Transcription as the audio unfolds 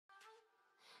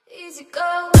Easy go.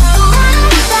 Oh,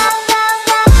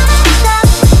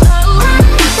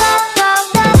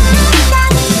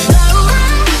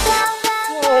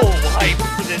 hype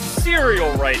for this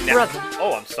cereal right now. Brother.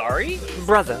 Oh, I'm sorry?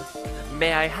 Brother,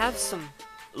 may I have some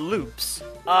loops?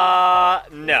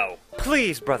 No.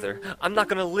 Please, brother. I'm not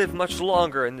gonna live much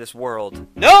longer in this world.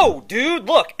 No, dude,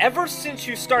 look, ever since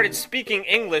you started speaking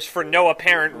English for no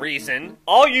apparent reason,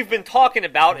 all you've been talking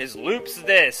about is loops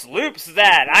this, loops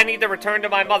that, I need to return to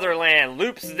my motherland,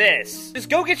 loops this. Just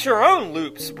go get your own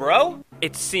loops, bro.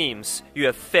 It seems you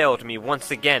have failed me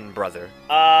once again, brother.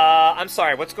 I'm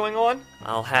sorry, what's going on?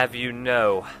 I'll have you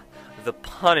know, the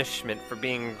punishment for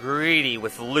being greedy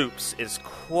with loops is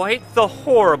quite the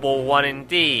horrible one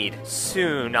indeed.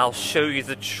 Soon I'll show you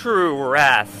the true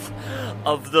wrath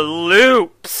of the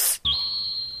loops.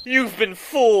 You've been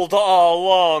fooled all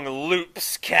along,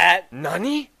 loops cat.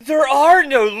 Nani? There are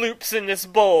no loops in this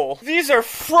bowl. These are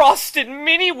frosted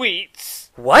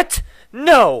mini-wheats. What?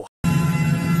 No!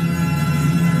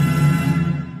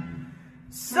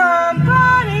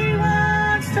 Somebody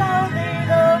once told me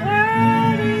the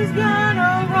world is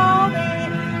gonna roll me.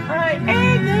 I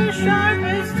ain't the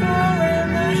sharpest tool in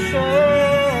the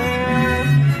shed.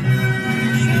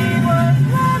 She was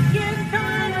looking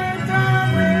kinda dumb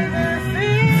with her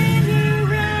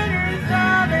finger and her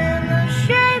thumb in the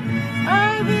shape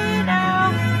of an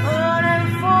L on her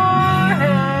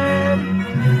forehead.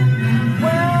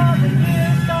 Well, the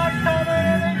years start coming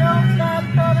and they don't stop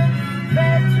coming.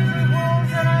 Fed to the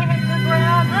wolves and I hit the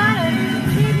ground running.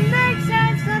 It makes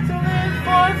sense not to live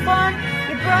for fun.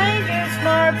 Your brain gets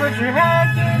smart, but your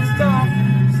head gets dumb.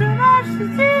 So much to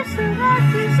do, so much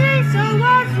to see. So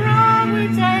what's wrong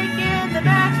with taking the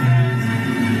back streets?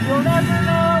 You'll never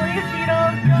know if you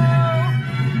don't go.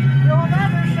 You'll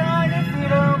never shine if you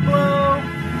don't glow.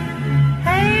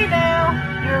 Hey now,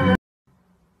 you're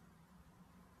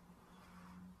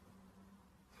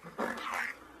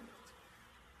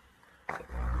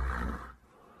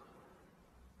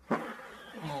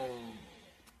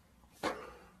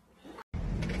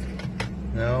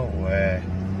No way.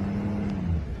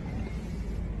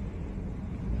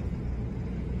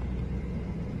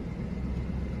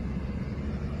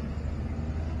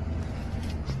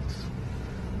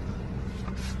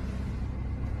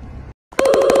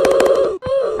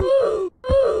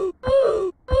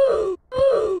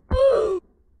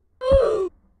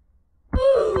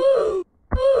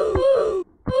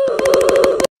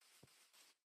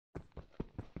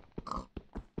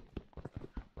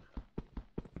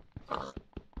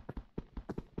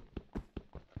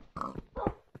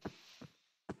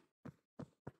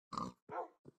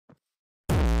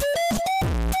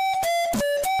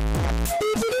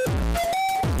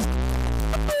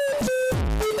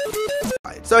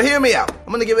 So hear me out.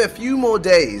 I'm gonna give it a few more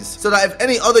days so that if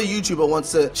any other YouTuber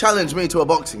wants to challenge me to a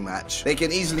boxing match, they can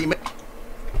easily make.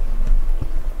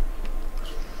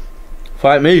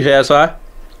 Fight me, KSI.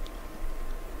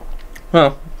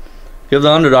 Well, give the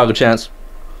underdog a chance.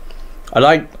 I'd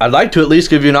like to at least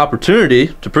give you an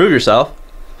opportunity to prove yourself.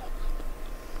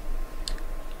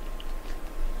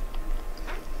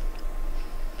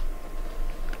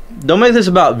 Don't make this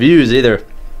about views either.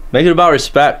 Make it about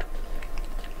respect.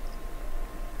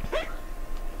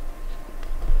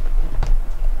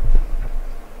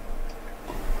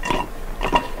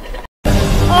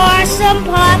 awesome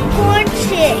popcorn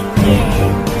chicken.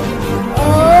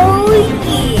 Oh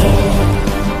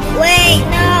yeah. Wait,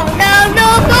 no,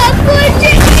 popcorn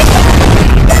chicken.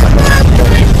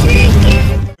 Popcorn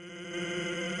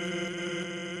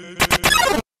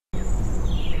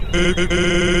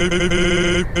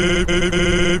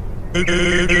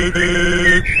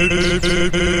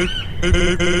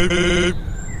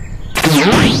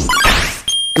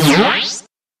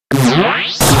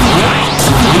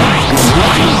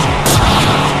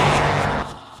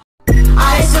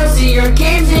I still see your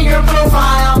games in your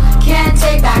profile. Can't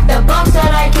take back the bumps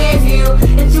that I gave you.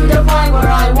 It's to the point where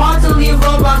I want to leave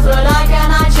Roblox, but I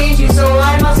cannot change you, so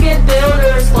I must get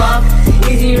Builders Club.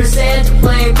 Easier said to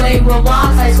play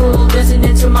Roblox High School.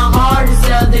 Listening to my heart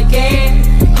instead of the game.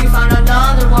 You found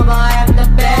another one, but I have the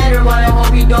better one. I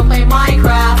hope you don't play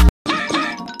Minecraft.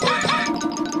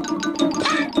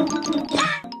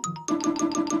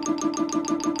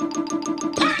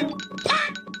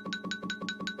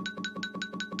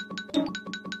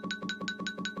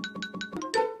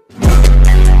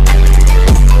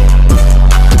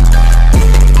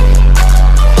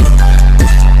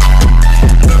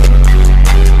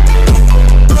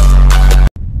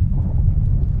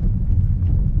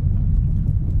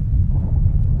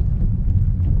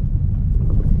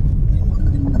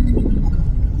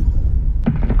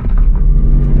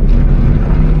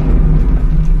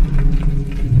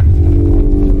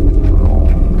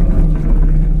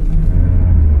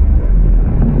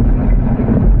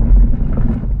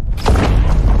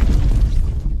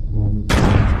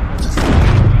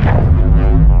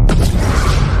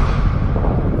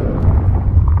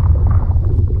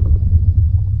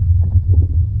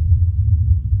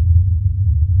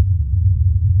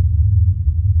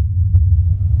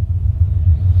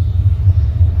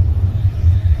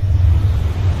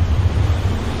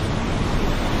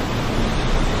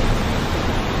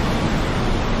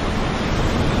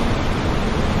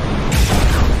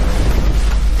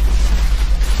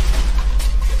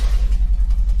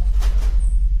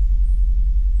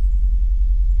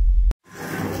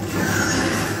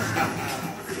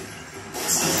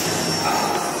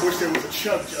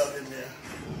 chug chug.